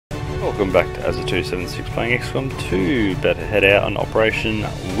Welcome back to Azza276 playing XCOM 2, about to head out on Operation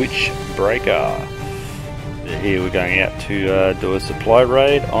Witchbreaker. Here we're going out to do a supply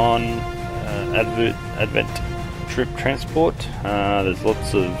raid on Advent troop transport. There's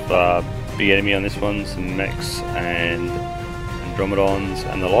lots of big enemy on this one, some mechs and Andromedons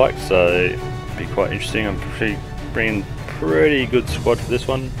and the like, so it'll be quite interesting. I'm bringing pretty good squad for this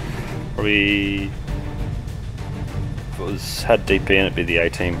one. Probably had DP in it, be the A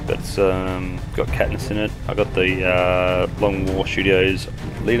team, but it's got Katniss in it. I got the Long War Studios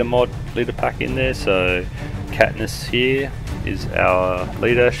leader pack in there, so Katniss here is our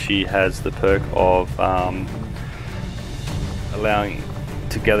leader. She has the perk of allowing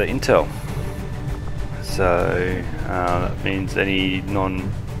to gather intel, so that means any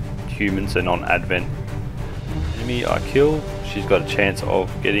non-human, so non-advent enemy I kill, she's got a chance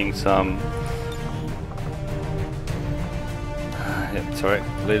of getting some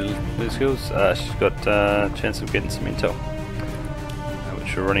leader skills. She's got a chance of getting some intel,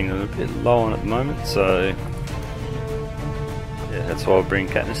 which we're running a bit low on at the moment, so yeah, that's why I'll bring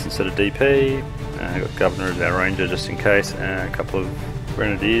Katniss instead of DP. I've got Governor as our ranger just in case, and a couple of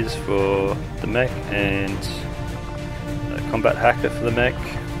grenadiers for the mech, and a combat hacker for the mech,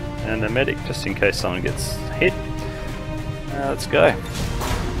 and a medic just in case someone gets hit. Let's go.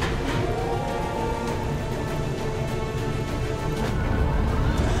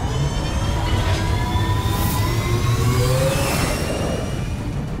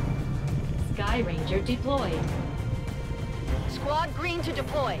 Ranger deployed. Squad green to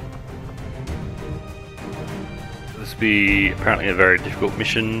deploy. This will be apparently a very difficult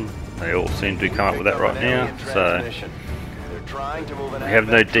mission. They all seem to come up with that right now. So we have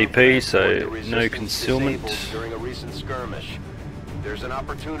no DP, so no concealment. During a recent skirmish, there's an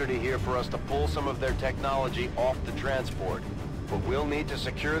opportunity here for us to pull some of their technology off the transport. But we'll need to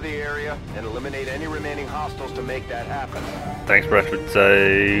secure the area and eliminate any remaining hostiles to make that happen. Thanks, Bradford.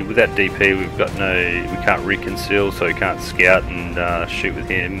 So without DP, we can't reconceal, so we can't scout and shoot with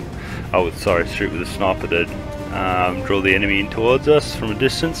him. Oh, sorry, shoot with a sniper to draw the enemy in towards us from a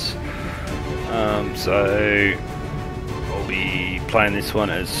distance. So I'll be playing this one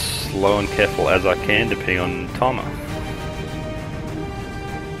as slow and careful as I can, depending on timer.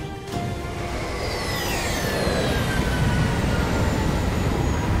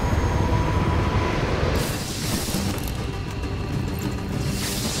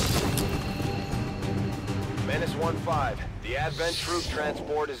 The Advent troop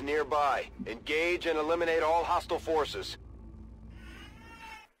transport is nearby. Engage and eliminate all hostile forces.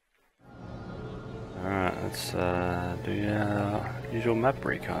 Alright, let's do our usual map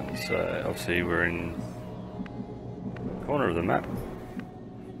recon. So obviously we're in the corner of the map.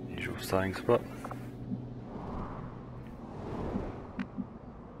 Usual starting spot.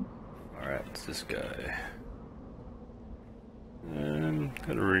 Alright, let's just go.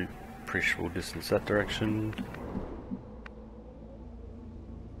 Got a really appreciable distance that direction.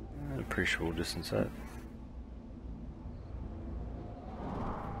 Appreciable distance that.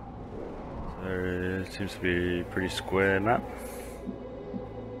 So it seems to be a pretty square map.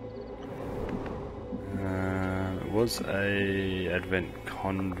 It was a Advent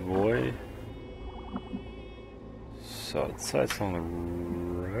convoy, so I'd say it's on the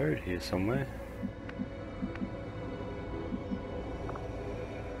road here somewhere.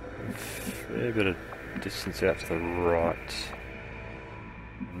 A fair bit of distance out to the right.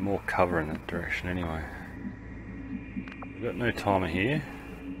 More cover in that direction anyway. We've got no timer here,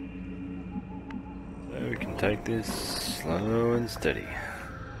 so we can take this slow and steady.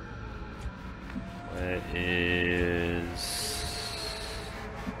 Where is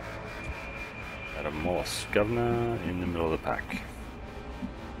Adam Moss, Governor, in the middle of the pack?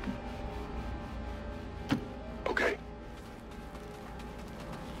 Okay.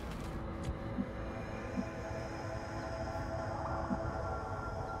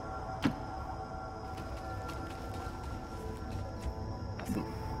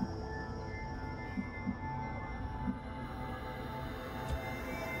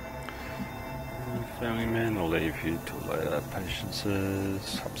 Family man, I'll leave you till later.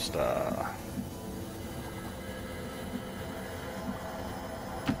 Patiences, Hubstar.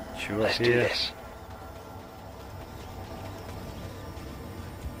 Let's do this.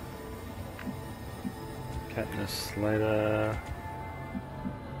 Katniss later.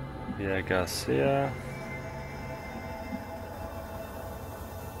 Yeah, Garcia.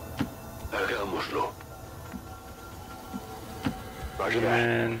 Hagámoslo. Roger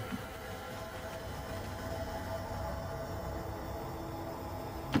Man.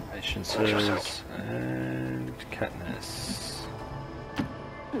 Patiences and Katniss.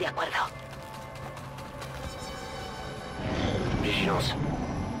 De acuerdo. Vigilance.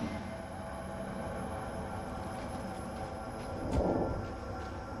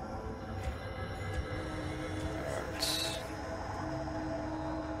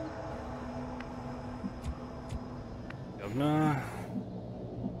 Governor.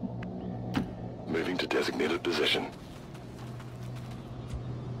 Moving to designated position.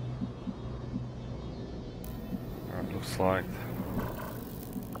 Alright, looks like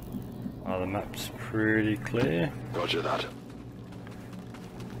the map's pretty clear. Roger that.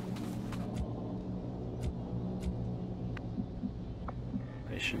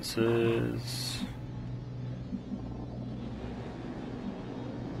 Patiences.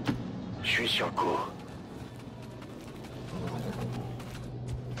 Je suis sur le coup.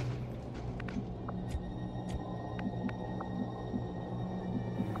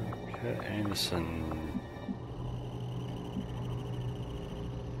 Okay, Anderson.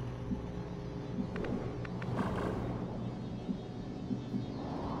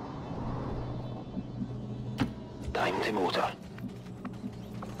 Time to motor.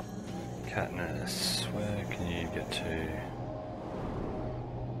 Katniss, where can you get to?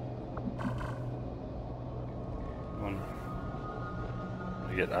 Come on.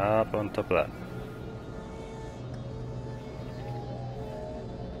 You get up on top of that.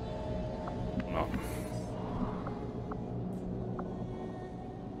 No.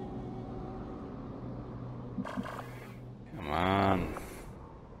 Come on.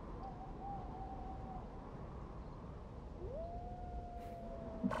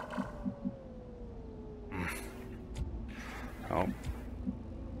 Oh.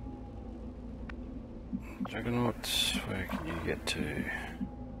 Juggernaut, where can you get to?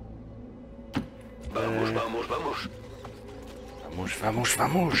 Vamos, vamos, vamos. Vamos, vamos,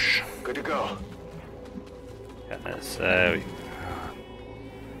 vamos! Good to go. Goodness, there we go.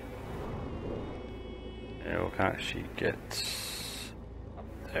 Yeah, we can't actually get up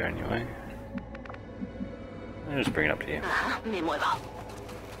there anyway. I'll just bring it up to you. Ajá, me muevo.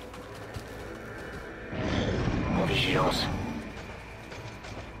 Vigilance.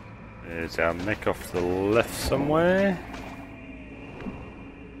 There's our mech off to the left somewhere.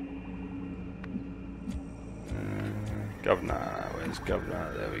 Governor, where's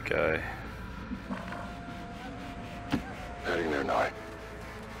Governor? There we go. Heading there now.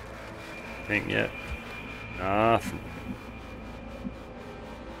 Think yet? Nothing.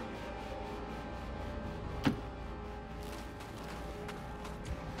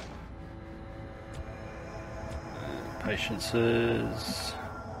 Patiences.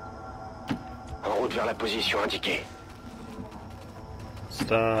 En route vers la position indiquée.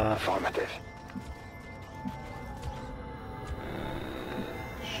 Star. Affirmative.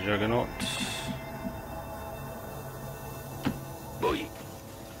 Juggernaut. Boy.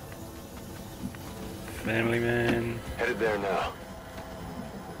 Family Man. Headed there now.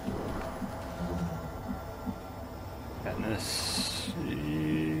 Katniss.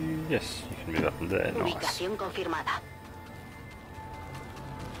 Yes, you can move up and there. Nice. Ubicación confirmada.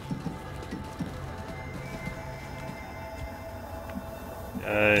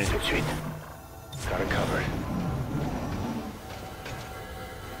 Yay. Tout de suite. Got it covered.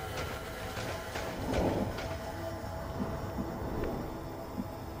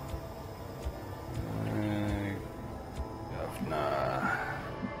 Governor.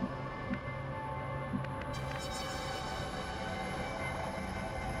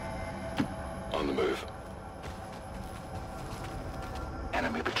 On the move.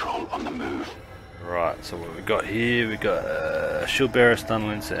 Enemy patrol on the move. Right, so what we got here, we got a shield bearer, stun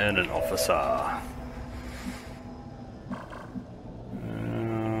lancer, and an officer.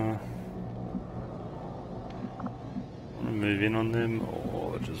 Want to move in on them,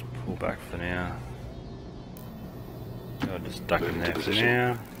 or just pull back for now? I'll just duck in there for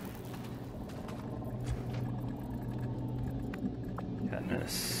now.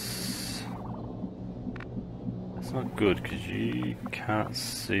 Katniss. That's not good because you can't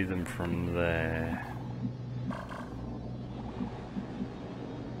see them from there.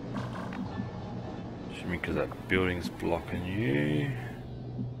 Assuming because that building's blocking you.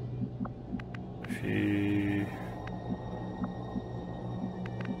 If you...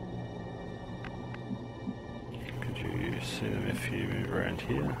 Could you see them if you move around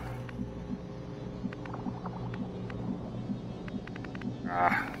here?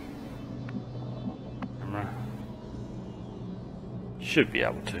 Ah. Camera. Should be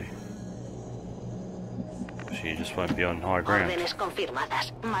able to. So you just won't be on high ground. Órdenes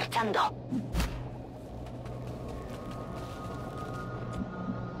confirmadas. Marchando.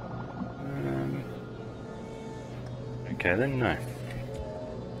 Okay then, no.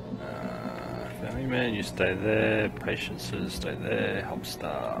 Wingman, you stay there. Patience, stay there.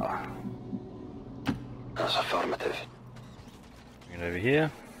 Hopstar. That's affirmative. Bring it over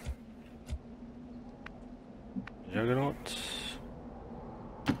here. Juggernaut.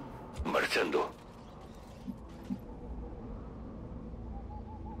 Marchando.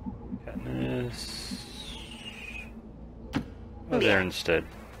 Katniss. Oh, there instead.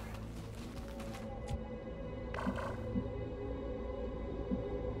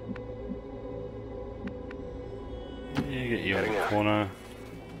 Yeah, get you in the corner.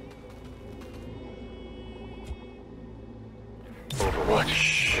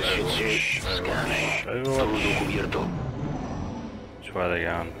 Overwatch. Overwatch. Which way are they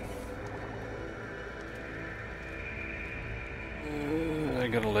going? They're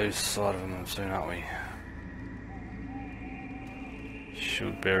gonna lose sight of them soon, aren't we?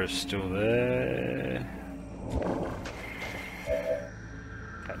 Shield bearer's still there.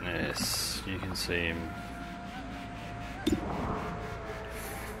 Katniss, you can see him.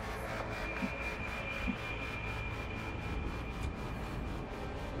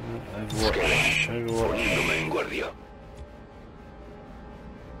 Overwatch, Overwatch.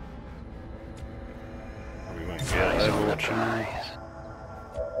 We won't get Overwatch.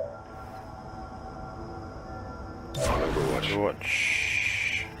 Overwatch.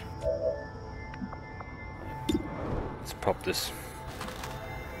 Let's pop this.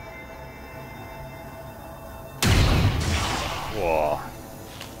 Whoa.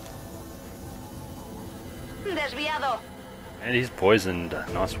 Desviado. And he's poisoned.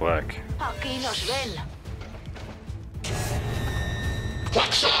 Nice work. Aquí nos ven.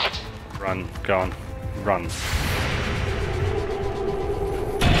 Run, go on. Run.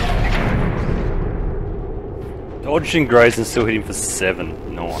 Dodged and grazed and still hit him for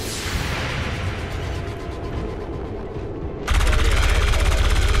 7. Nice.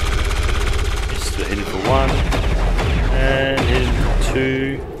 Just hit him for 1. And hit him for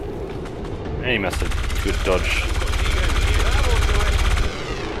 2. And he must have good dodge.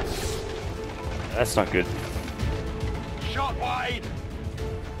 That's not good. Shot wide.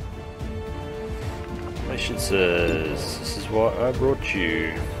 Patient says, this is what I brought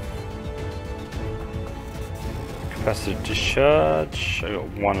you. Capacitive discharge. I got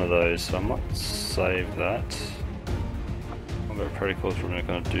one of those, so I might save that. Combat protocols probably not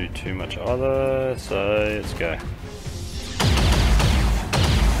going to do too much either, so let's go.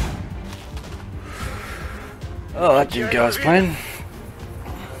 Oh, that didn't go as planned.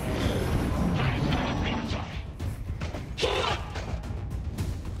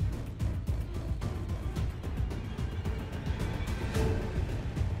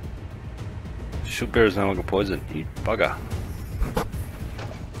 Shield bearer is no longer poisoned. You bugger.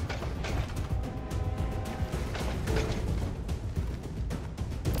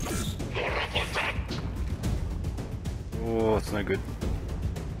 Oh, it's no good.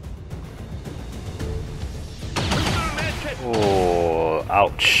 Oh,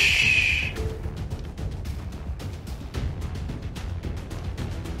 ouch.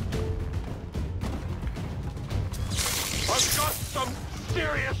 I've got some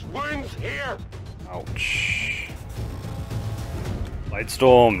serious wounds here. Ouch. Light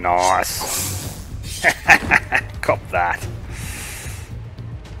storm, nice. Cop that.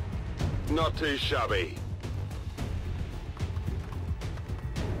 Not too shabby.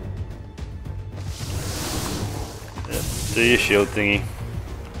 Yep, do your shield thingy.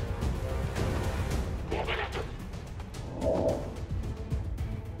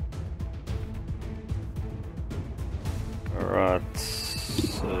 Alright,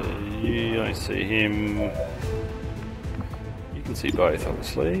 so you don't see him. You can see both,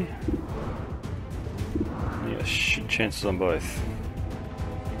 obviously. You got shit chances on both.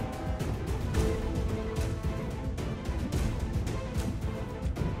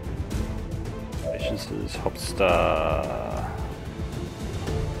 Patiences, Hopstar.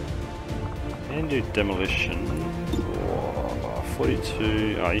 And do demolition. Oh,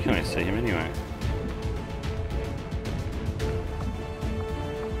 42. Oh, you can only see him anyway.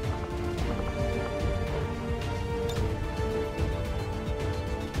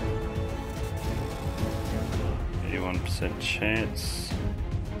 Chance.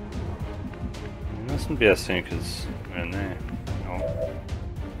 It mustn't be us soon because we're in there. Oh.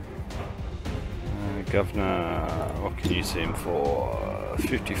 Governor, what can you see him for?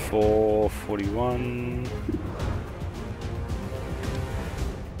 54, 41.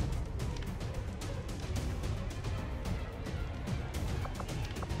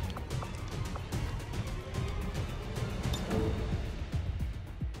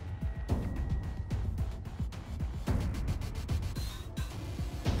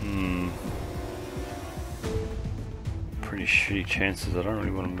 pretty shitty chances. I don't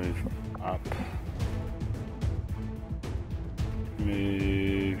really want to move up.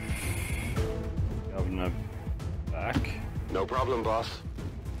 Move Governor back. No problem, boss.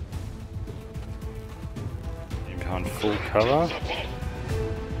 In behind full cover.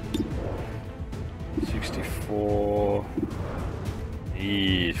 64.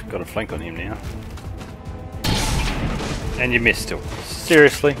 You've got a flank on him now. And you missed still.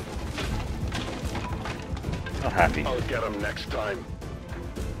 Seriously? Not happy. I'll get him next time.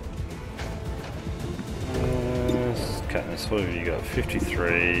 Katniss, what have you got?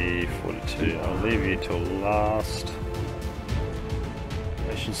 53, 42. I'll leave you till last.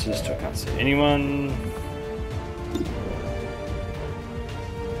 Patience I can't see anyone.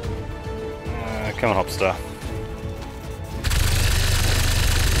 Come on, Hopstar.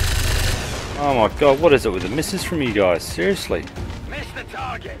 Oh my god, what is it with the misses from you guys? Seriously? Missed the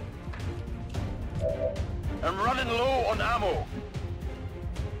target. I'm running low on ammo.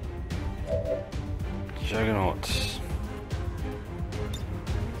 Juggernaut.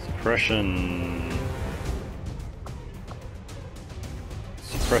 Suppression.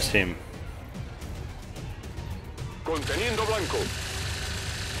 Suppress him. Conteniendo blanco.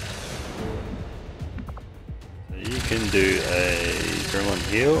 So you can do a Gremlin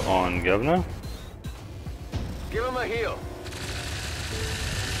heal on Governor. Give him a heal.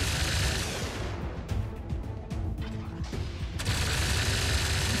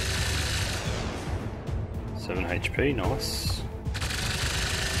 HP, nice.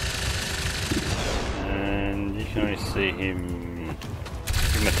 And you can only see him.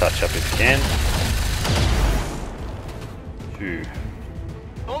 Give him a touch up if you can. 2.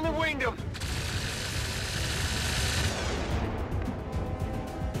 Only winged him.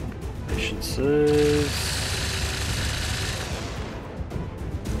 Patiences.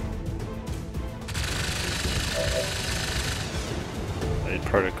 Aid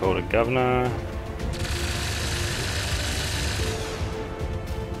protocol to Governor.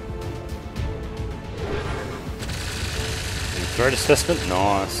 Threat assessment,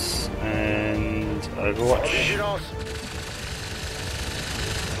 nice. And Overwatch.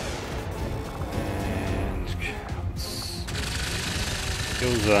 And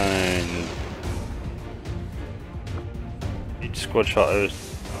kill zone. Each squad shot over.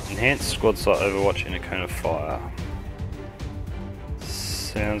 Enhanced squad sight Overwatch in a cone of fire.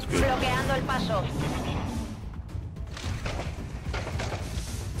 Sounds good. Bloqueando el paso.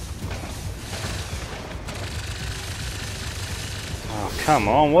 Oh, come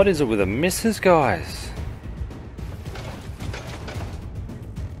on, what is it with the misses, guys?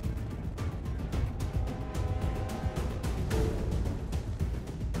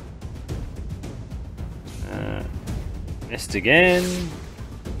 Missed again. He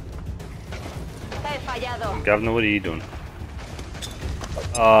fallado. Governor, what are you doing?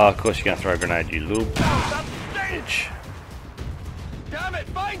 Oh, of course you're gonna throw a grenade, you little bitch. Damn it,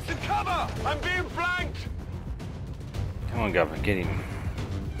 find some cover! I'm being flanked! Come on, Governor, get him.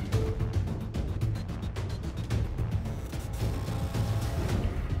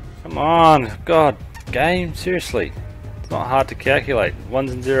 Come on, God, game, seriously. It's not hard to calculate.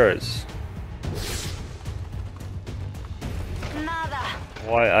 1s and 0s. Nada.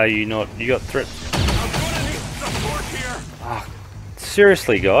 Why are you not? You got threat. I'm gonna need support here! Ah,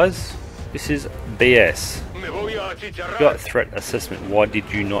 seriously, guys, this is BS. Me voy a You achicharrar. got threat assessment. Why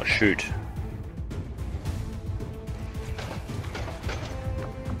did you not shoot?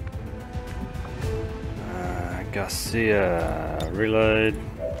 Garcia, reload.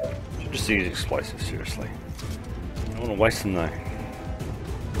 Should just use explosives, seriously. I don't want to waste them though.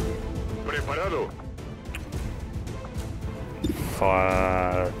 Preparado.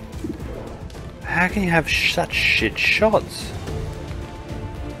 Fire. How can you have such shit shots?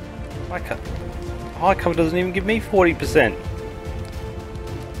 High cover doesn't even give me 40%.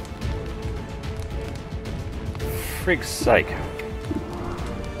 Frig's sake.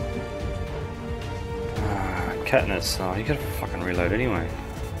 Katniss, oh, you gotta fucking reload anyway.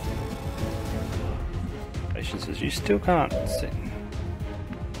 Patience says you still can't see.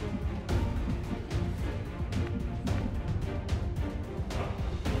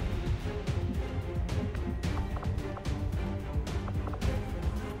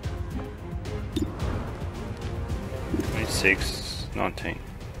 Six, 19.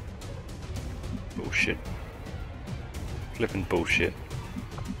 Bullshit. Flippin' bullshit.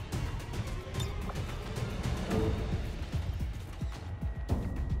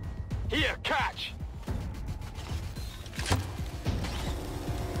 Here, catch!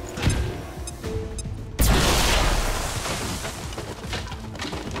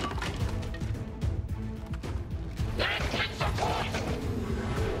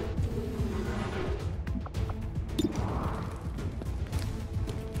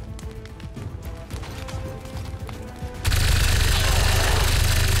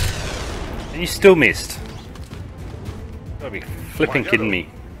 You still missed. You gotta be flipping kidding me.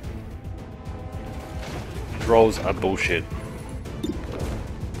 These rolls are bullshit.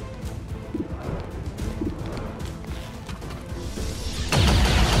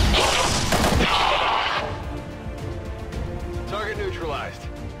 Target neutralized.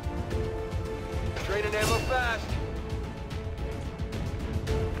 Draining ammo fast.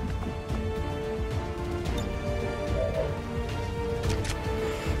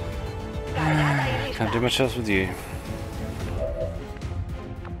 Can't do much else with you.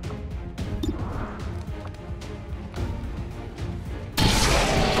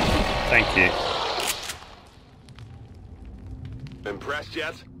 Thank you. Impressed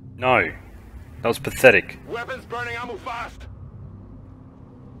yet? No. That was pathetic. Weapons burning ammo fast.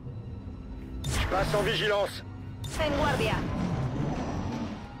 Passe en vigilance. En guardia.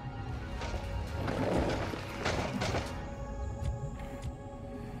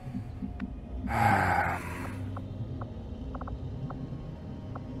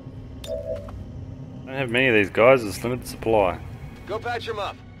 I don't have many of these guys, it's limited supply. Go patch him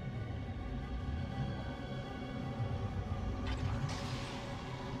up.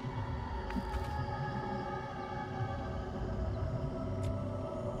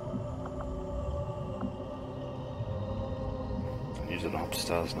 Use it up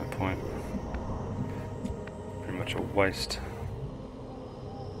stars, no point. Pretty much a waste.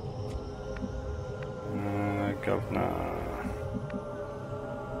 Governor.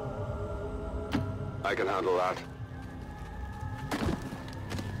 I can handle that.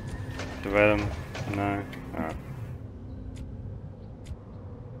 Activate him? No. Alright.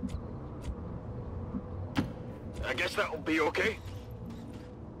 I guess that'll be okay.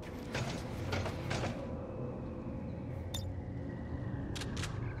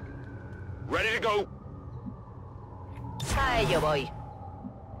 Ready to go. A ello voy.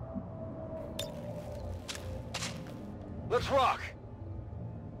 Let's rock.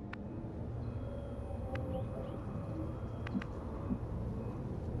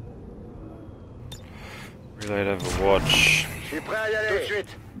 Reload Overwatch. Je suis prêt à y aller. Tout de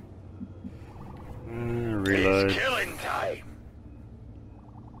suite. Reload. It's killing time.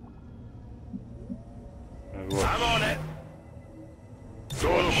 Overwatch. I'm on it.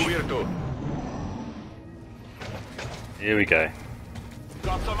 Todo cubierto. Here we go.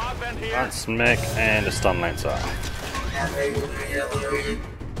 Got some advent here. Lance mech and a stun lancer.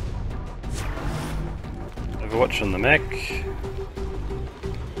 Overwatch on the mech.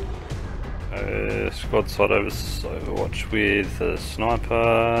 Squad side Overwatch with a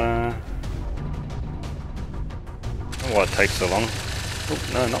sniper. Oh, why it takes so long? Oh,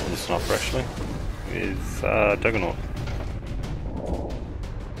 no, not with a sniper actually. With Juggernaut.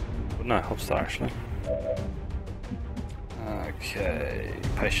 But no, Hopstar actually. Okay,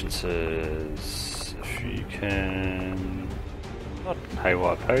 patiences. If you can. Not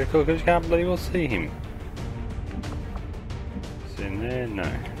haywire protocol because you can't bloody well see him. Is he in there?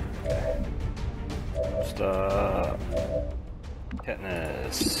 No. Star.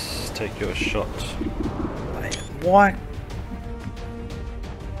 Katniss, take your shot. Hey, why?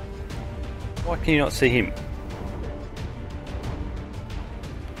 Why can you not see him?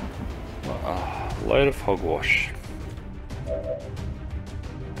 Load of hogwash.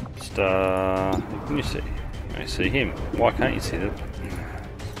 What can you see? You may see him. Why can't you see that?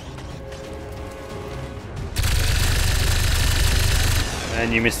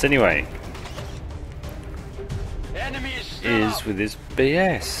 And you missed anyway. Enemy is still Is with his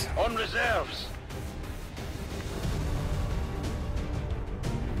BS. on reserves.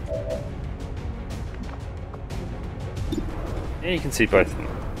 Yeah, you can see both of them.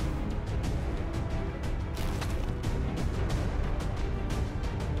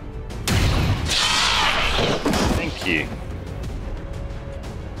 Thank you.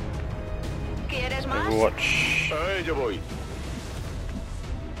 ¿Quieres más? Overwatch. A ello voy.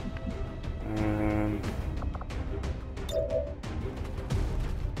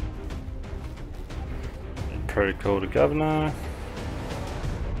 Protocol to Governor.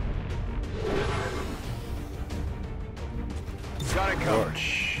 Got it covered.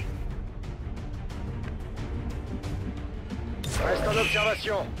 Watch. Reste en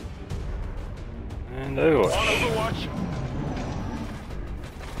observation. And On Overwatch. Overwatch.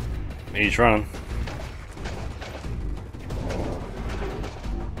 He's running.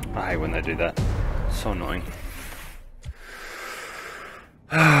 I hate when they do that. So annoying.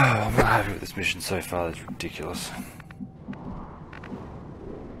 I'm not happy with this mission so far, it's ridiculous.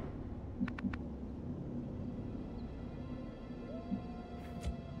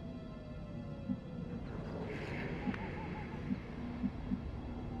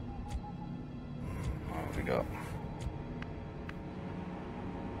 got?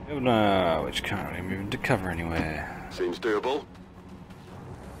 Governor, which can't really move into cover anywhere. Seems doable.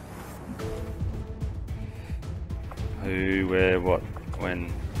 Who, where, what,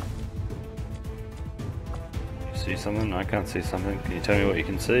 when? You see something? I can't see something. Can you tell me what you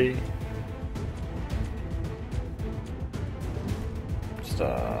can see?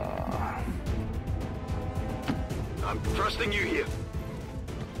 Star. I'm trusting you here.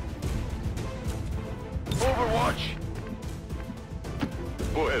 Overwatch.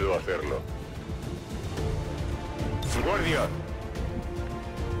 Puedo hacerlo. Guardia.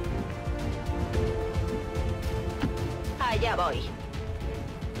 Allá voy.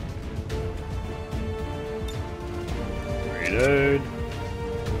 Reload.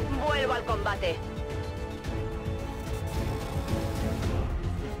 Vuelvo al combate.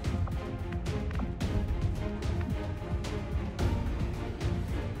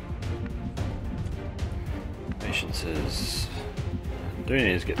 Patiences. Do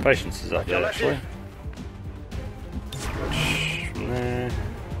need to get patiences up there actually. From there.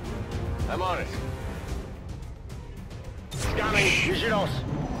 I'm on it. Scanning. Vigilance.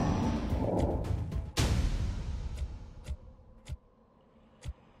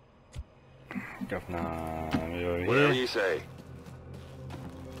 Governor, move over Whatever here. you say.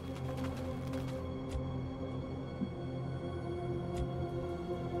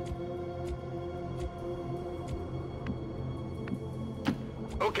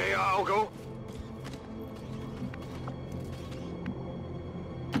 Okay, I'll go.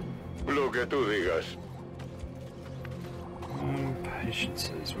 Lo que tú digas.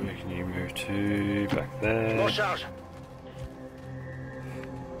 Patiences, where can you move to? Back there. No charge.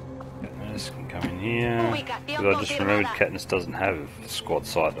 Katniss can come in here. Because I just remembered Katniss doesn't have squad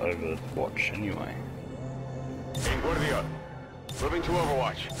sight over Watch anyway. En guardia. Moving to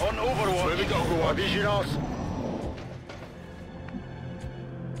Overwatch. On Overwatch. Moving to Overwatch. Vigilance.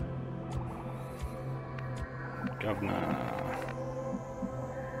 Governor.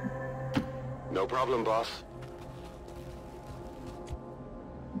 No problem, boss.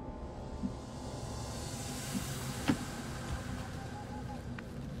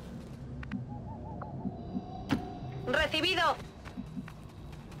 Recibido.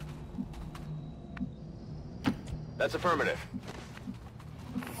 That's affirmative.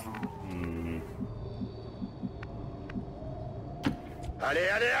 Allez,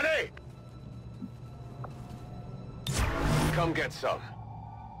 allez, allez! Come get some.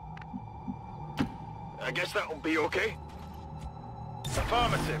 I guess that'll be okay.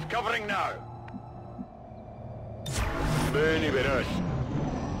 Affirmative, covering now. Ven y verás.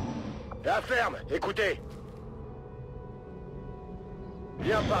 La ferme, écoutez.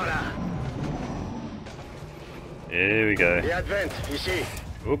 Viens par là. Here we go. The advent, ici.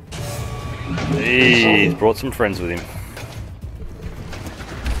 Oop. He's brought some friends with him.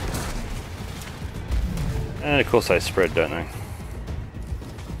 And of course they spread, don't they?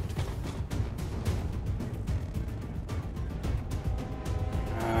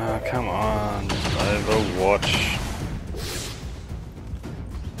 Come on, Overwatch.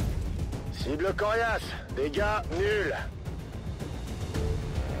 Cible coriace, dégâts nuls.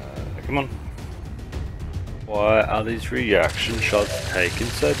 Come on. Why are these reaction shots taking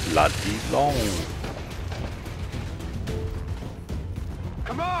so bloody long?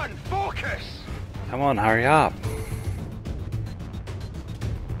 Come on, focus! Come on, hurry up.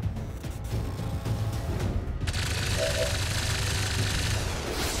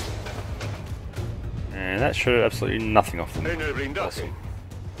 And that showed absolutely nothing off them. Awesome.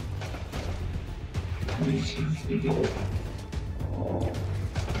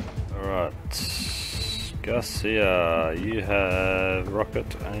 Alright. Garcia, you have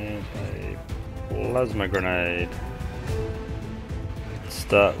rocket and a plasma grenade. Let's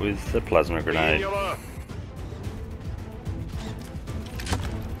start with the plasma grenade.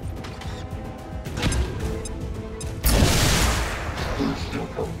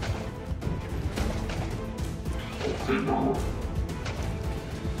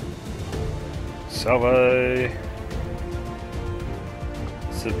 Salvo.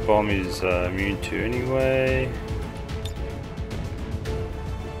 Zip bomb is immune to anyway.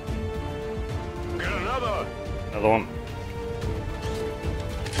 Get another. Another one.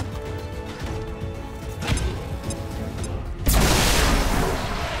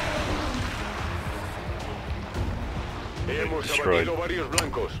 Destroyed.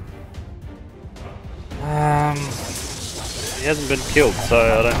 He hasn't been killed, so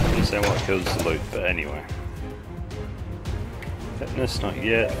I don't understand what kills the loot, but anyway. Fitness, not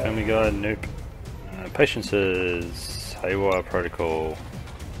yet. Family Guide, nope. Patience is Haywire Protocol.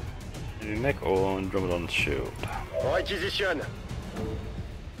 Evac All and Muton shield. Requisition.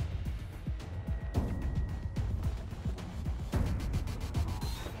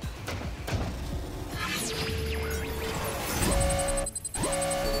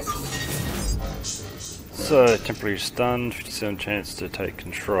 So, temporary stunned, 57 chance to take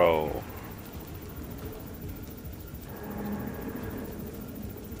control.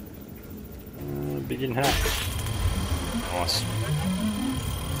 Begin hack. Nice.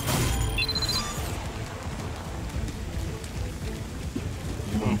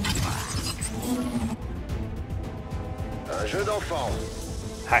 Un jeu d'enfant.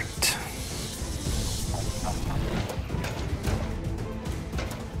 Hacked.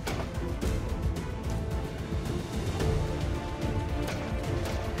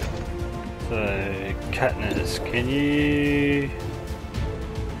 So, Katniss, can you...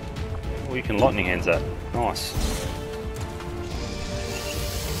 Oh, you can lightning hands that. Nice.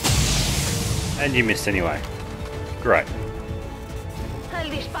 And you missed anyway. Great. El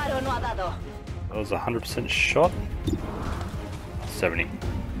disparo no ha dado. That was a 100% shot. 70.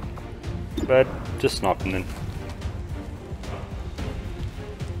 But just sniping then.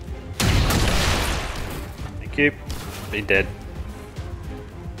 Thank you. Be dead.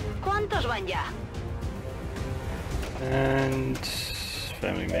 ¿Cuántos van ya? And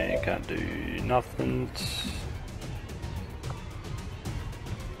family man can't do nothing.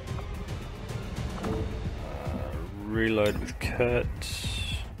 Reload with Kurt.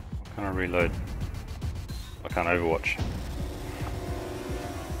 What can I reload? I can't Overwatch.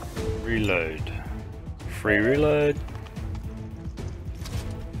 Reload. Free reload.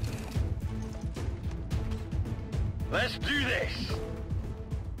 Let's do this.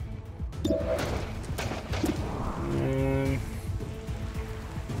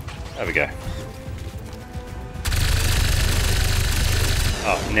 There we go.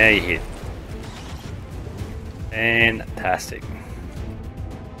 Oh, now you hit. Fantastic.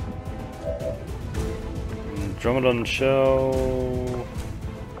 Muton shell.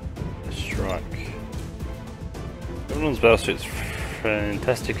 Strike. Muton's battle suit's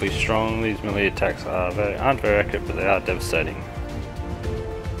fantastically strong. These melee attacks aren't very accurate, but they are devastating.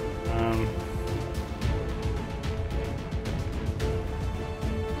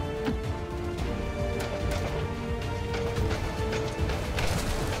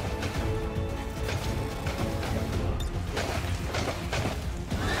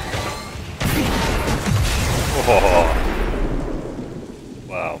 Oh.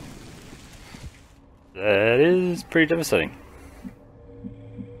 Wow. That is pretty devastating.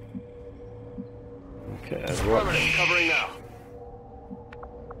 Okay, watch. Covering now.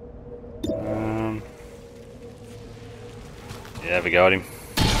 Yeah, we got him.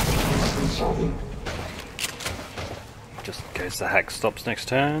 Just in case the hack stops next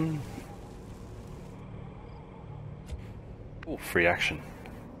turn. Oh, free action.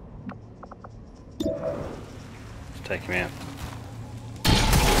 Let's take him out.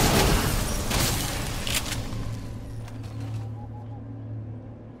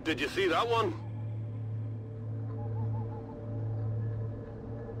 Did you see that one?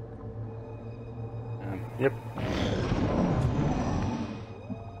 Yep.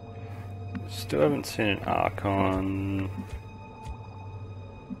 Still haven't seen an Archon.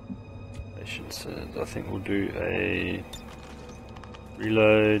 Patience says, I think we'll do a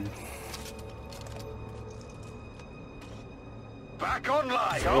reload. Back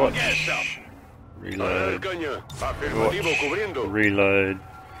online. Go and get some. Reload. Cubriendo. Reload.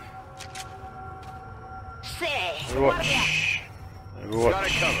 Sí. Overwatch. Got it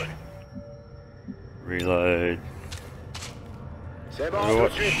Overwatch. covered. Reload. C'est bon,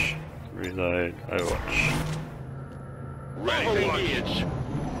 Overwatch. Reload. Overwatch. ready to engage.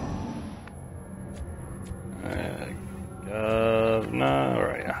 No,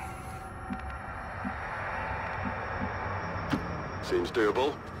 where are ya? Seems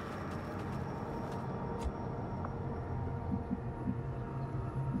doable.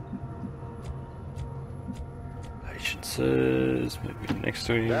 Patiences. Maybe next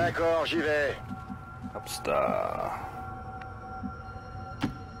to him. D'accord, j'y vais. Upstar.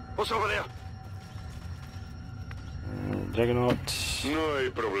 What's over there? Juggernaut. No hay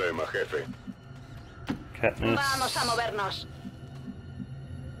problema, jefe. Katniss. Vamos a movernos.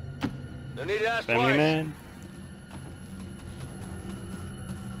 No need to ask Family twice. man.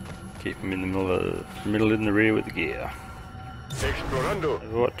 Keep him in the middle in the rear with the gear. Explorando.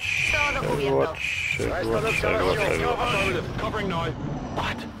 Overwatch. Todo cubierto. Overwatch. Overwatch. Overwatch. Overwatch. Covering now.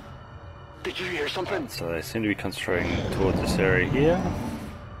 What? Did you hear something? So they seem to be concentrating towards this area here.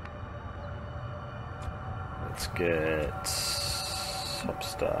 Let's get Top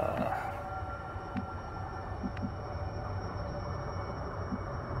star.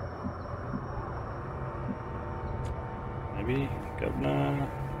 Maybe governor.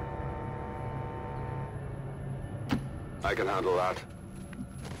 I can handle that.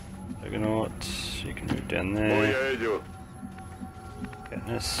 Juggernaut, you can move down there.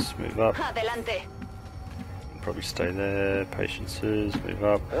 Katniss, move up. Adelante. Probably stay there. Patiences, move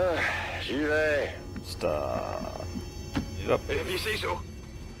up. J'y vais. Star, move up. If you say so.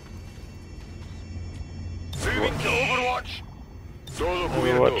 Moving to Overwatch. Todo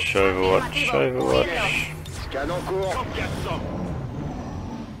cubierto. Overwatch, Overwatch, Overwatch. Scan en cours. Come get some.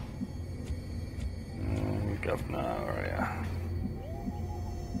 Governor, where are you?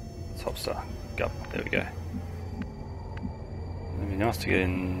 Top star. Go. There we go. It'd be nice to get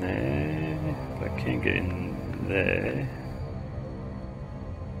in there. But I can't get in there.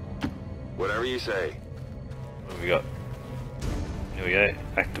 Whatever you say. What have we got? Here we go.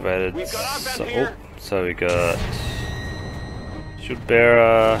 Activated. We've got our gun here. So we got Shield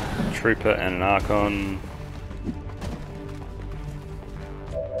Bearer, Trooper, and an Archon.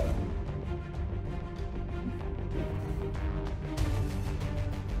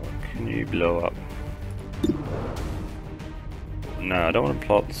 What can you blow up? No, I don't want to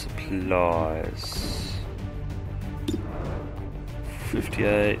plot supplies.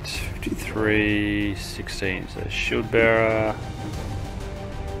 58, 53, 16. So Shield Bearer,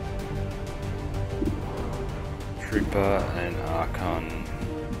 Trooper, and Archon.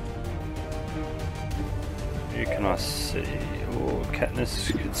 Who can I see? Oh,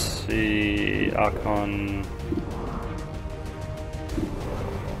 Katniss could see Archon.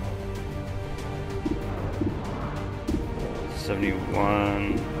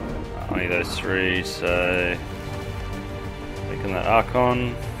 '71. Only those three, so taking that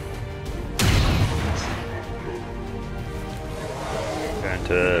Archon. Going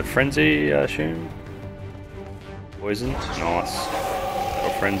to Frenzy, I assume. Poisoned, nice. Or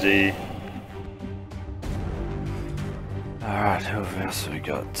Frenzy. Alright, who else have we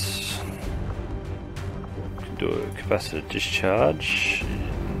got? Can do a capacitor discharge.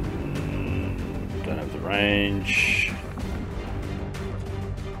 Don't have the range.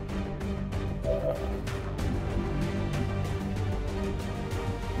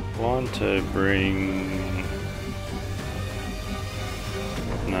 Want to bring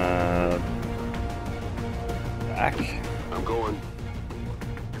back. I'm going.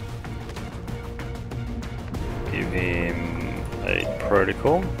 Give him a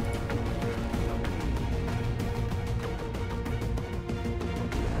protocol.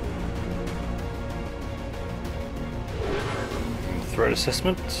 Threat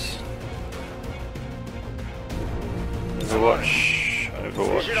assessment. Overwatch.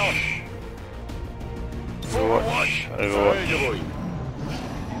 Overwatch. Overwatch. Overwatch.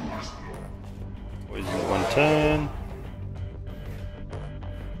 Poison 1 turn.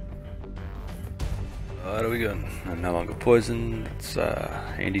 What are we going? I'm no longer poisoned. It's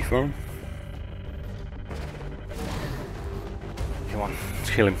handy for him. Come on, let's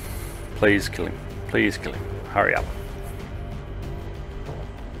kill him. Please kill him. Please kill him. Hurry up.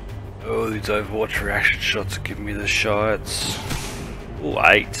 Oh, these Overwatch reaction shots are giving me the shots. Ooh,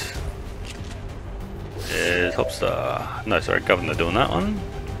 8. Yeah, top star. No, sorry, Governor doing that one.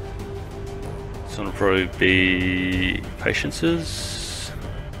 This one will probably be Patiences.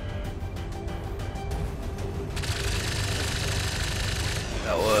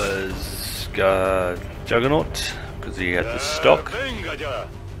 That was Juggernaut, because he had the stock.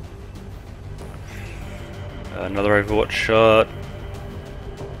 Another Overwatch shot.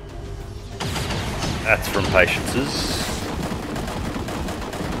 That's from Patiences.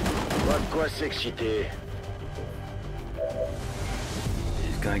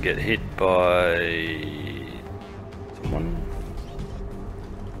 He's gonna get hit by someone.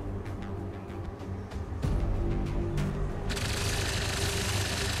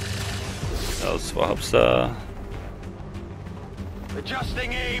 That was Swapstar.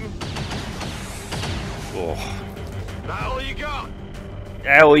 Adjusting aim. Oh. How you got?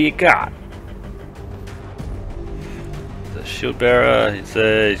 How you got? The shield bearer, he's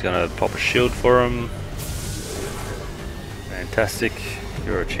there, he's gonna pop a shield for him. Fantastic,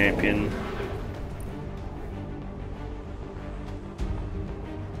 you're a champion.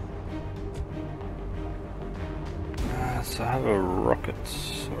 So I have a rocket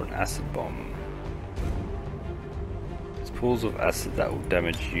or an acid bomb. It's pools of acid that will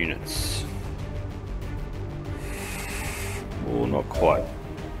damage units. Oh, not quite.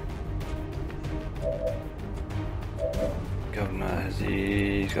 Governor has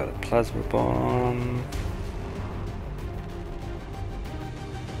he's got a plasma bomb.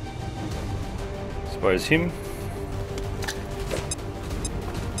 Expose him.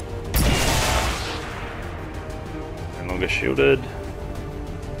 No longer shielded.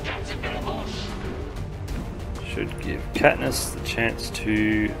 Should give Katniss the chance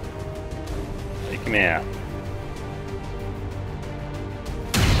to take him out.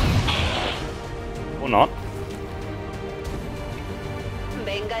 Or not.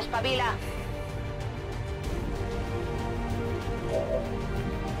 Venga, espabila.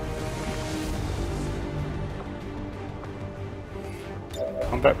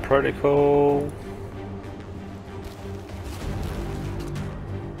 Combat protocol.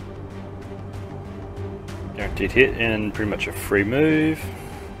 Guaranteed hit and pretty much a free move.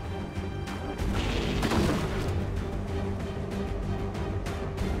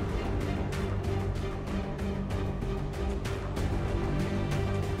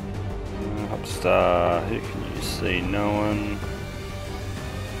 Upstar, who can you see? No one.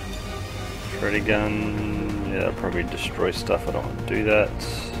 Shredder gun, yeah, that'll probably destroy stuff, I don't want to do that.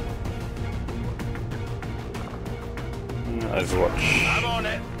 Overwatch. I'm on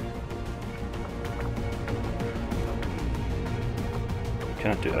it.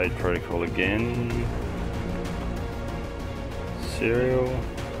 Can't do aid protocol again. Serial.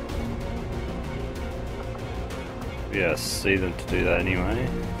 Yeah, see them to do that anyway.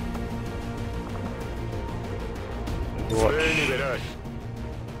 Overwatch.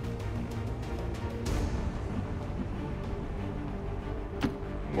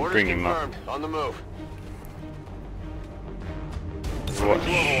 Orders Bring him up. confirmed. On the move.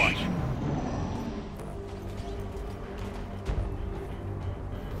 Overwatch.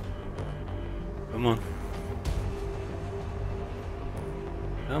 Come on.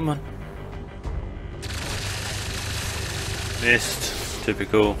 Come on. Missed.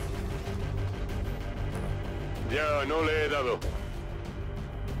 Typical. Ya, no le he dado.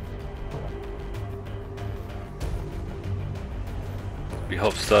 Be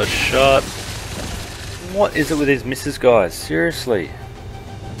Hofstad shot. What is it with these misses, guys? Seriously.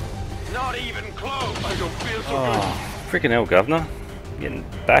 Not even close. I don't feel so Oh, freaking hell, Governor. Getting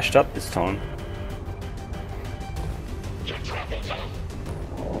bashed up this time.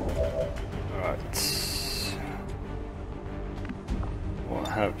 Alright. What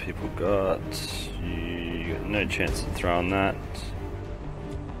have people got? You got no chance of throwing that.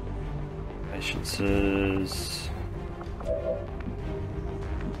 Patiences.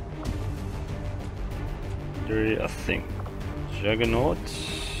 I think Juggernaut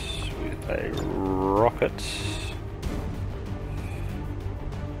with a rocket.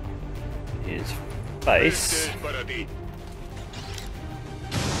 His face.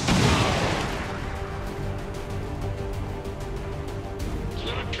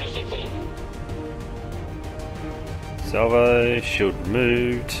 Salvo, shield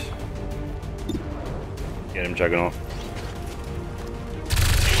removed. Get him, Juggernaut.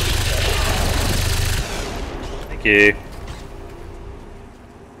 Thank you.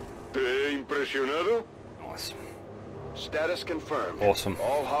 Impresionado? Nice. Status confirmed. Awesome.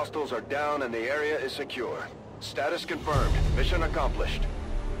 All hostiles are down and the area is secure. Status confirmed. Mission accomplished.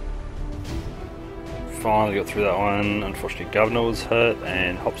 Finally got through that one. Unfortunately, Governor was hurt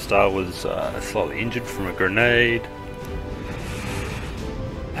and Hopstar was slightly injured from a grenade.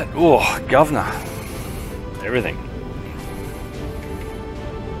 And, oh, Governor. Everything.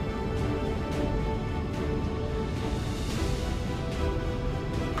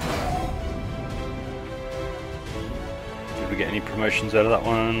 Did we get any promotions out of that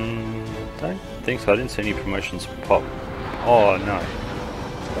one? Don't think so. I didn't see any promotions pop. Oh no.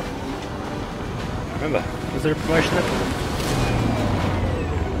 Remember, was there a promotion there?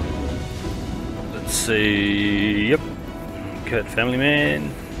 Let's see. Yep. Kurt Family Man.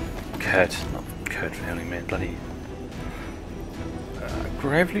 Kurt, not Kurt Family Man, bloody.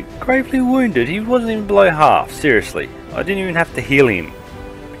 Gravely wounded. He wasn't even below half. Seriously. I didn't even have to heal him.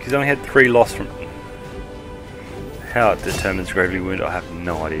 Because I only had 3 loss from him. How it determines gravely wounded, I have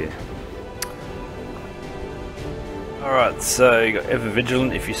no idea. Alright, so you got Ever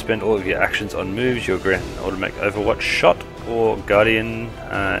Vigilant. If you spend all of your actions on moves, you'll grant an automatic Overwatch shot, or Guardian.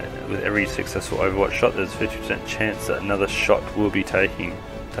 With every successful Overwatch shot, there's a 50% chance that another shot will be taken.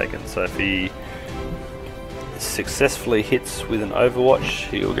 So if he successfully hits with an Overwatch,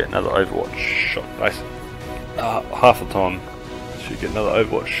 he'll get another Overwatch shot. Basically, half the time, should get another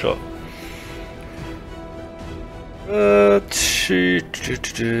Overwatch shot.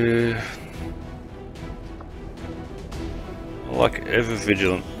 Like Ever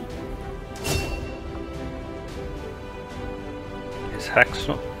Vigilant. His hack's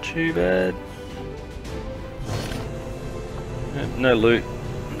not too bad. No loot,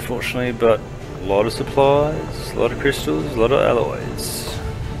 unfortunately, but A lot of supplies, a lot of crystals, a lot of alloys.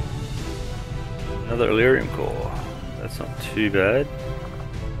 Another Illyrium core. That's not too bad.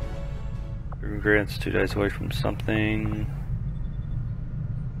 Proving grounds 2 days away from something.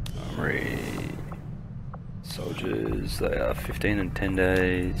 Armory. Soldiers, they are 15 and 10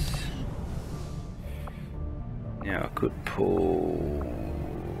 days. Now I could pull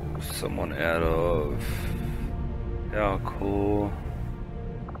someone out of our core.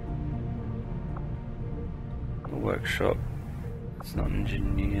 The workshop. It's not an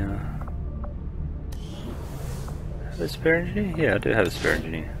engineer. Have a spare engineer? Yeah, I do have a spare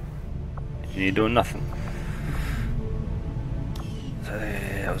engineer. Engineer doing nothing. So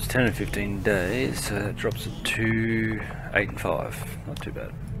that was 10 and 15 days, so that drops it to 8 and 5. Not too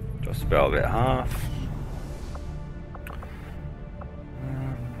bad. Drops about half.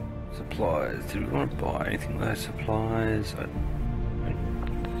 Supplies. Did we want to buy anything with those supplies? I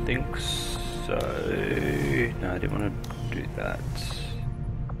don't think so. No, I didn't want to do that.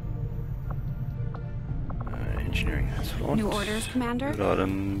 Engineering, that's what I want. New orders, Commander? Good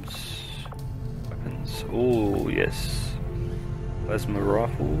items. Weapons. Oh, yes. Plasma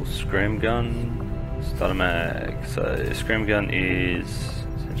rifle, scram gun, starter mag. So, scram gun is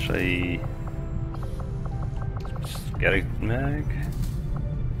essentially scatter mag.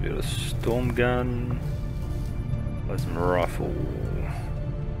 We got a storm gun, plasma rifle.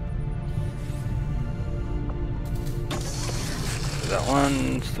 That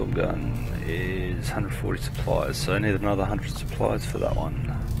one, storm gun, is 140 supplies, so I need another 100 supplies for that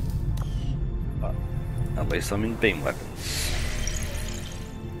one. But at least I'm in beam weapons.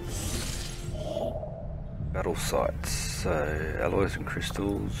 Battle sites, so alloys and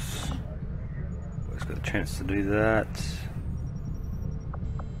crystals. Always got a chance to do that.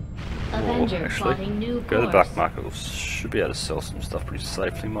 Avenger Actually, plotting new go to the course. black market. We should be able to sell some stuff pretty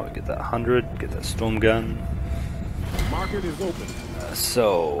safely. Might get that 100, get that storm gun. Market is open.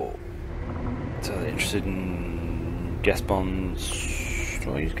 So they're interested in gas bombs.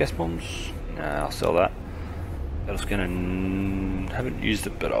 Do I use gas bombs? Nah, I'll sell that. Battle scanner, haven't used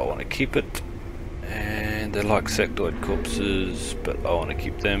it, but I want to keep it. And they're like sectoid corpses, but I want to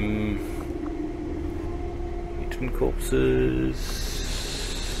keep them. Muton corpses.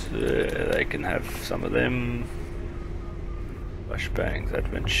 They can have some of them. Flashbangs,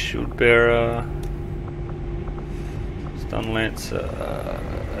 Advent Shield Bearer. Stun Lancer,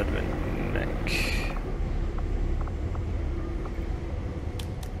 Advent Mech.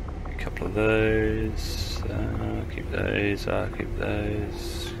 A couple of those. Keep those, keep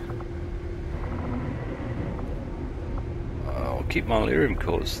those. I'll keep my Illyrium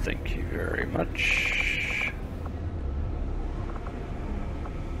cores, thank you very much.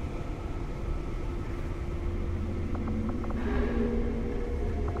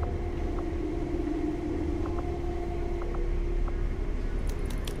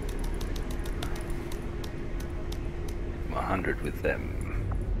 With them.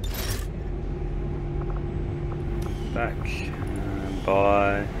 Back.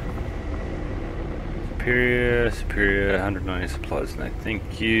 Buy. Superior, 190 supplies, no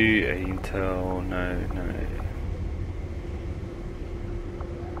thank you. Intel, no.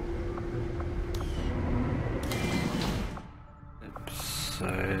 So,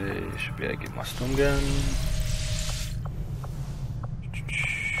 should be able to get my storm gun.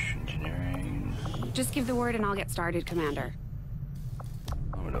 Engineering. Just give the word and I'll get started, Commander.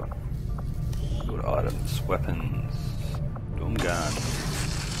 Good items, weapons, storm gun.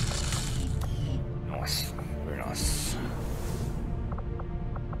 Nice, very nice.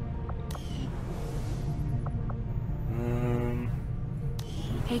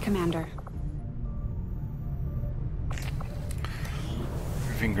 Hey, Commander.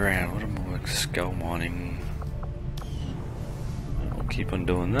 Proving ground, what am I like? Skull mining. I'll keep on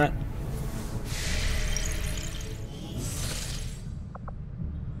doing that.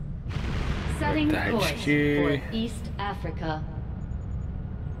 Setting Back to course HQ. for East Africa.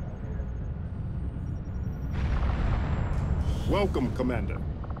 Welcome, Commander.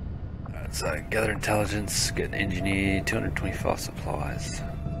 So gather intelligence, get an engineer, 225 supplies.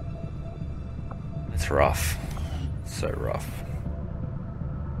 It's rough. So rough.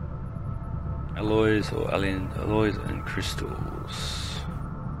 Alloys or alloys and crystals.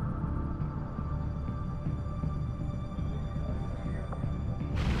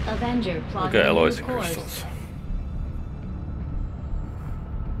 Avenger I'll plotting go alloys new and course. crystals.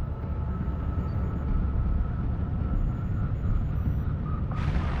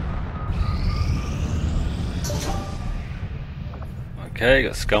 Okay,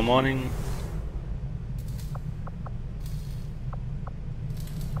 got skull mining.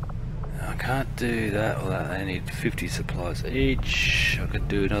 I can't do that or that. I need 50 supplies each. I could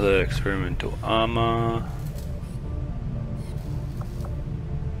do another experimental armor.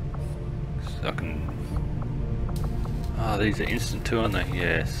 So I can. Oh, these are instant too, aren't they?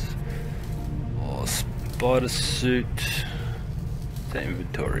 Yes. Or spider suit. The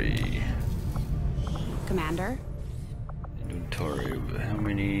inventory. Commander? Inventory. How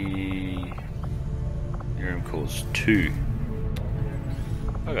many? Aerium cores? 2.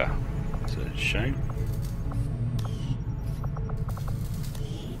 Okay. So it's a shame.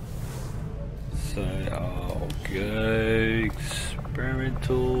 So I'll go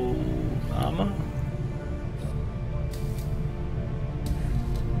experimental armor.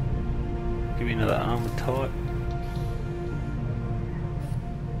 Give me another armor type.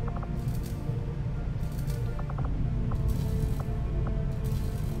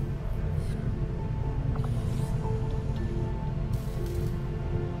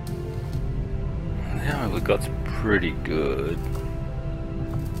 Now we've got pretty good.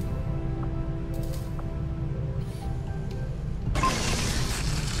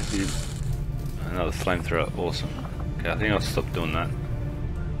 Another flamethrower, awesome. Okay, I think I'll stop doing that.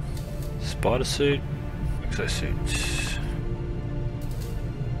 Spider suit, exosuit.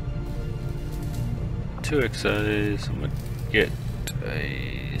 2 exos. I'm gonna get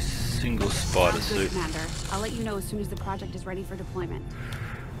a single spider Sounds good, suit. Commander. I'll let you know as soon as the project is ready for deployment.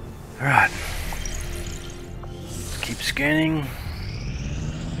 Alright. Keep scanning.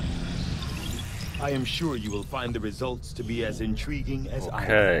 I am sure you will find the results to be as intriguing as I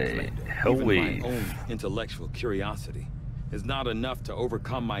Okay, have. Hellweave. Even my own intellectual curiosity is not enough to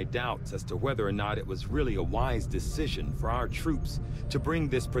overcome my doubts as to whether or not it was really a wise decision for our troops to bring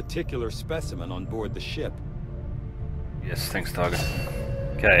this particular specimen on board the ship. Yes, thanks, Tiger.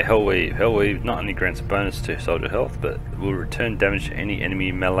 Okay, Hellweave. Hellweave not only grants a bonus to soldier health, but will return damage to any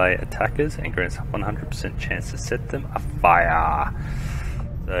enemy melee attackers and grants a 100% chance to set them afire.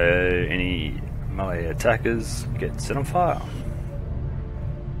 So any melee attackers get set on fire.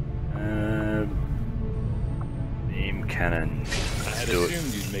 Beam cannon. I Let's had do it.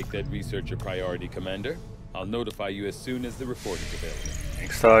 assumed you'd make that research a priority, Commander. I'll notify you as soon as the report is available.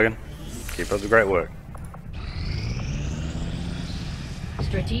 Thanks, Tiger. Keep up the great work.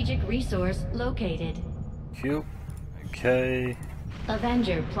 Strategic resource located. Q. Okay.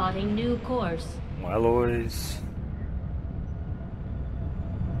 Avenger plotting new course. Alloys.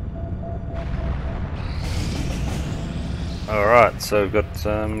 Alright, so we've got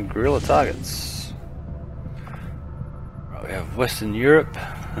some guerrilla targets. Right, we have Western Europe,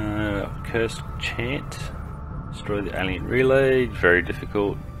 Cursed Chant, destroy the alien relay, very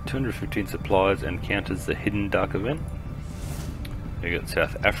difficult, 215 supplies and counters the hidden dark event. We got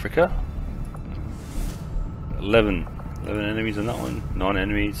South Africa, 11 enemies on that one, 9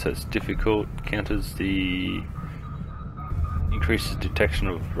 enemies, so it's difficult, counters the increases detection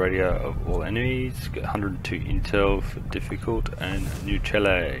of radio of all enemies, got 102 intel for difficult, and New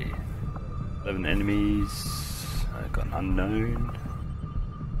Chile, 11 enemies, got an unknown,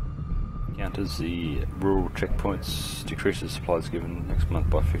 counters the rural checkpoints, decreases supplies given next month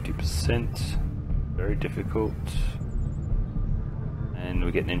by 50%, very difficult, and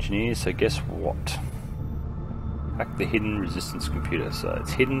we get an engineer, so guess what? Hack the hidden resistance computer, so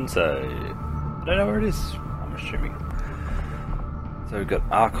it's hidden, so I don't know where it is, I'm assuming. So we've got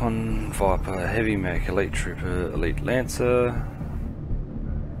Archon, Viper, Heavy Mech, Elite Trooper, Elite Lancer,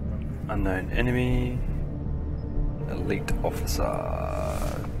 Unknown Enemy, Elite Officer.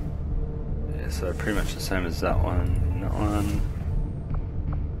 Yeah, so pretty much the same as that one. That one.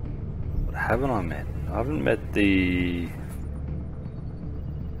 What haven't I met? I haven't met the...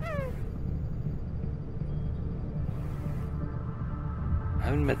 I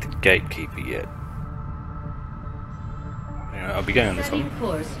haven't met the Gatekeeper yet. I'll be going on this Setting one.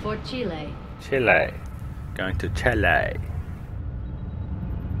 course for Chile. Chile. Going to Chile.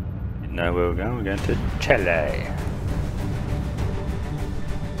 Didn't know where we're going. We're going to Chile.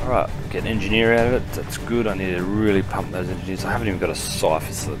 Alright, get an engineer out of it. That's good. I need to really pump those engineers. I haven't even got a psi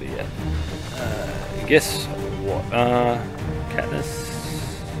facility yet. Guess what? Katniss.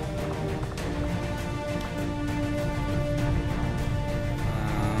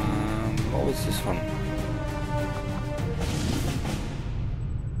 What was this one?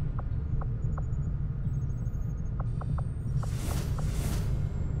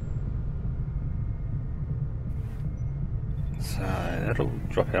 So that'll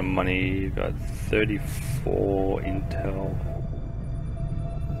drop our money. You've got 34 intel.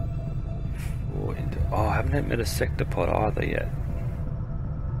 4 intel. Oh, I haven't met a sector pod either yet.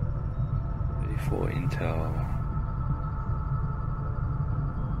 34 intel.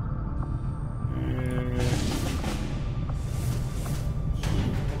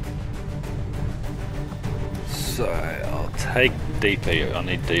 So I'll take DP. I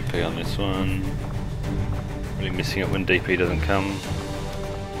need DP on this one. Really missing it when DP doesn't come.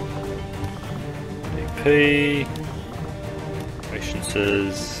 DP.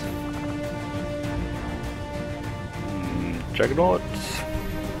 Patiences. Juggernaut.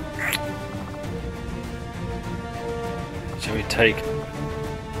 Shall we take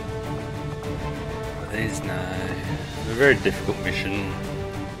these? No. It's a very difficult mission.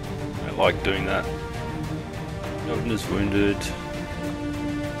 I don't like doing that. Governor's wounded.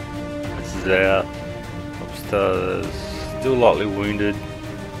 This is out. Popstar's still lightly wounded.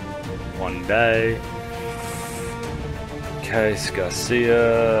 1 day. Case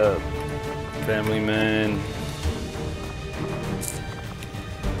Garcia. Family man.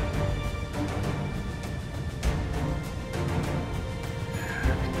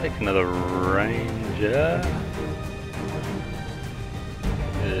 Take another ranger.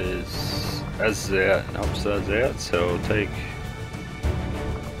 As out and Upside's out, so I'll take.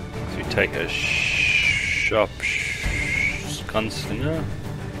 So we take a shop gunslinger.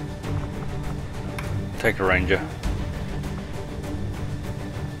 Take a ranger.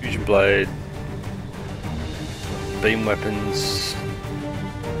 Fusion blade. Beam weapons.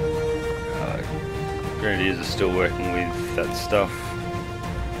 Grenadiers are still working with that stuff.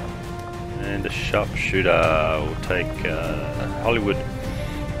 And a sharpshooter. We'll take Hollywood.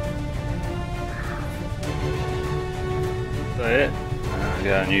 So yeah, we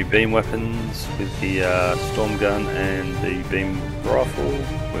got new beam weapons with the storm gun and the beam rifle.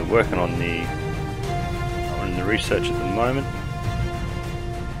 We're working on the research at the moment.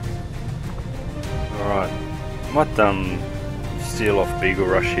 Alright, might steal off Beagle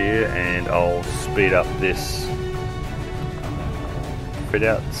Rush here, and I'll speed up this fit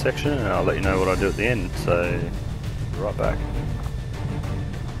out section, and I'll let you know what I do at the end. So right back.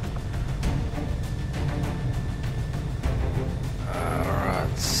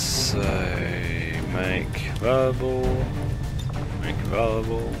 So make available.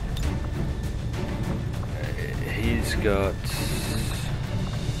 He's got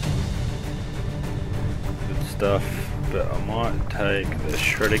good stuff, but I might take the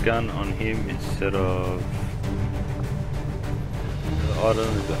shredder gun on him instead of the item.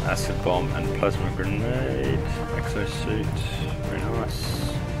 We've got acid bomb and plasma grenade. Exosuit, very nice.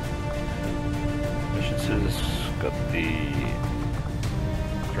 Efficiencies, got the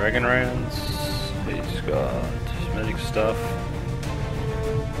dragon rounds. He's got medic stuff.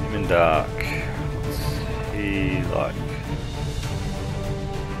 Him in dark. What's he like?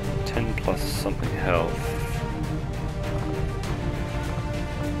 10 plus something health.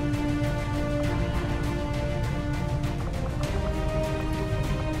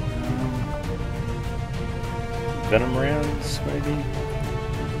 Venom rounds, maybe?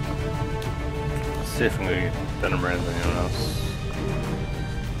 Let's see if I'm gonna get venom rounds on anyone else.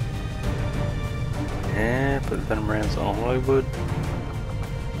 Yeah, put the venom rounds on Hollywood.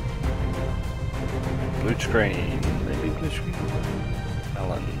 Blue screen, maybe blue screen.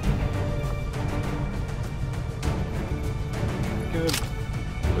 Alan. Good.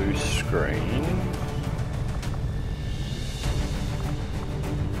 Blue screen.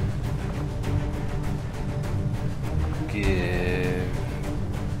 Give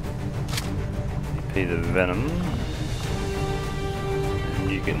EP the venom.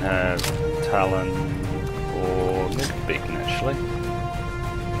 And you can have Talon. Or medic beacon actually.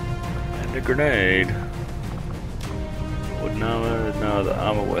 And a grenade. Wooden armor, no other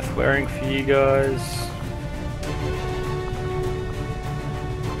armor worth wearing for you guys.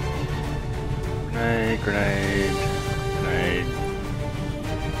 Grenade. I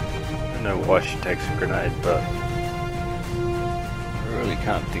don't know why she takes a grenade, but I really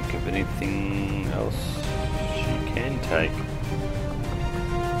can't think of anything else she can take.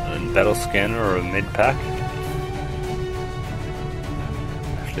 A battle scanner or a med pack.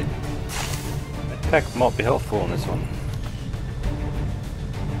 Pack might be helpful on this one.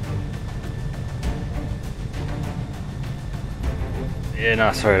 Yeah,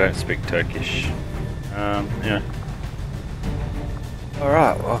 no, sorry, I don't speak Turkish. Yeah.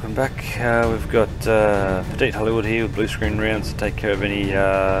 Alright, welcome back. We've got Petite Hollywood here with blue screen rounds to take care of any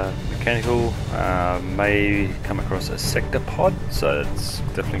mechanical. May come across a sector pod, so it's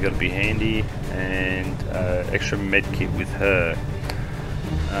definitely got to be handy. And extra med kit with her.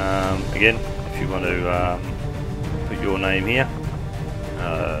 Again, if you want to put your name here,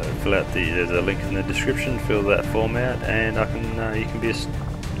 fill out there's a link in the description, fill that form out, and you can be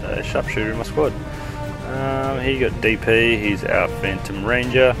a sharpshooter in my squad. Here you got DP, he's our Phantom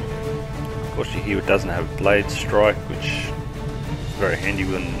Ranger. Unfortunately he doesn't have Blade Strike, which is very handy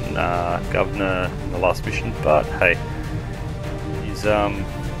when Governor in the last mission, but hey, he's got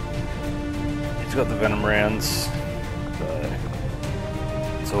the venom rounds, so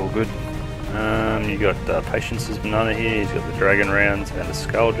it's all good. You got Patience's banana here. He's got the dragon rounds and the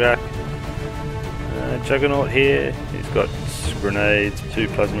skulljack. Juggernaut here. He's got grenades, 2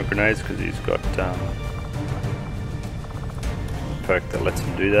 plasma grenades, because he's got perk that lets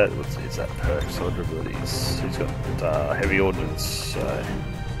him do that. What's that perk? Solid abilities. He's got heavy ordnance, so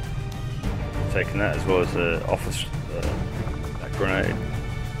taking that as well as the office that grenade,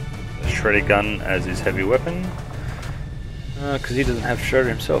 a shredder gun as his heavy weapon. Because he doesn't have shredder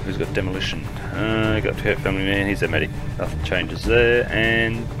himself, he's got demolition. Got family man, he's a medic. Nothing changes there,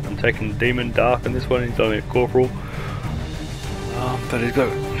 and I'm taking demon dark on this one. He's only a corporal, but he's got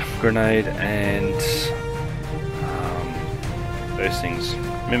grenade and those things,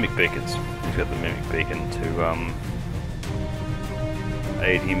 mimic beacons. He's got the mimic beacon to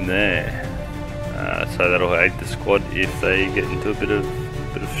aid him there. So that'll aid the squad if they get into a bit of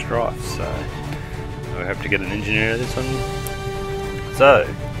strife. So we have to get an engineer of this one. So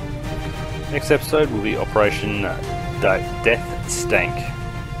next episode will be Operation Death Stank.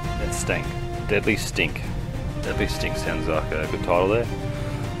 Death Stank. Deadly Stink. Deadly Stink sounds like a good title there.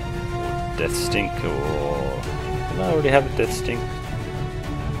 Or Death Stink, or I already have a Death Stink.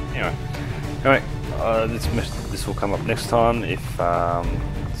 Anyway, this will come up next time. If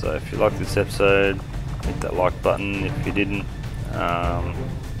so, if you liked this episode, hit that like button. If you didn't,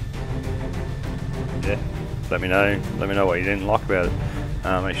 yeah, let me know. Let me know what you didn't like about it.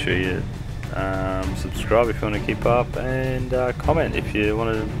 Make sure you subscribe if you want to keep up, and comment if you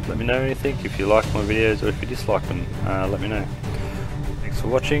want to let me know anything. If you like my videos or if you dislike them, let me know. Thanks for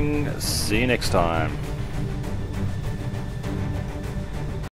watching. See you next time.